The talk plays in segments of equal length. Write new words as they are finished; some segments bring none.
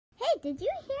Hey, did you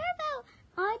hear about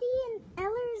Audie and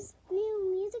Eller's new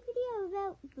music video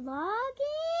about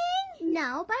vlogging?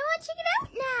 No, but I want to check it out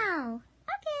now.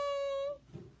 Okay.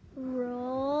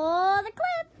 Roll the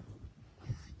clip.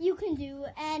 You can do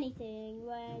anything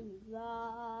when you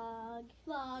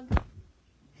vlog.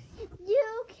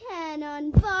 You can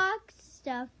unbox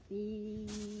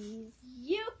stuffies.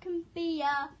 You can be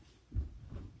a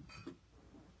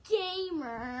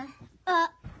gamer.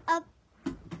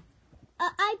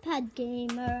 iPad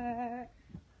gamer.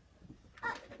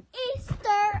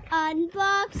 Easter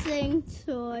unboxing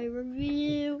toy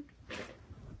review.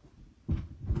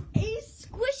 A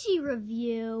squishy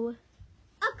review.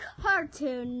 A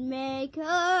cartoon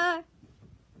maker.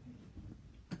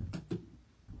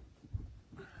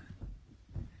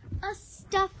 A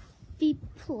stuffy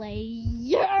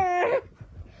player.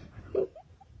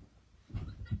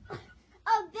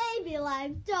 A baby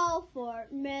life doll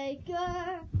fort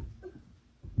maker.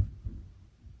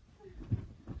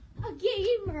 A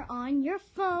gamer on your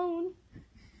phone.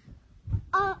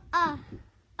 A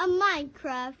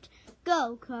Minecraft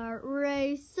go-kart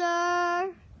racer.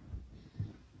 A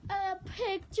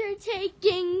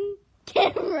picture-taking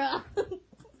camera.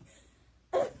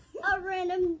 A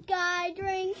random guy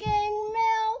drinking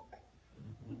milk.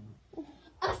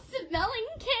 A smelling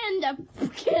candle.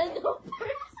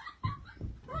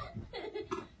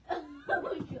 Oh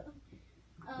my god.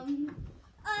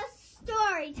 A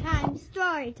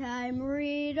story time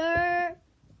reader.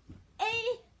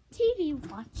 A TV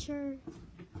watcher.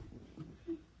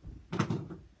 A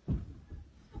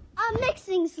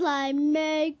mixing slime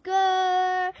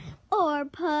maker or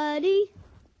putty.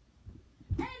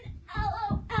 An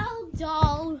LOL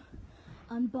doll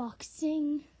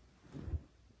unboxing.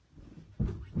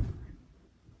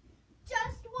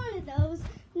 Just one of those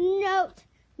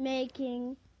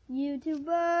note-making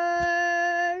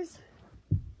YouTubers.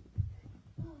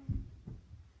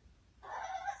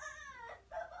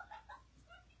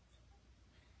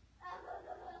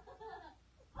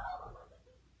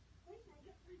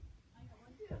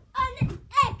 An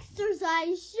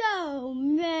exercise show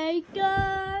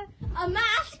maker. A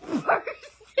mask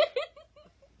person.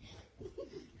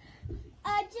 A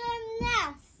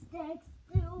gymnastics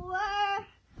doer.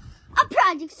 A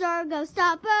Project Sorgo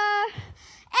stopper.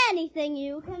 Anything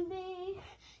you can be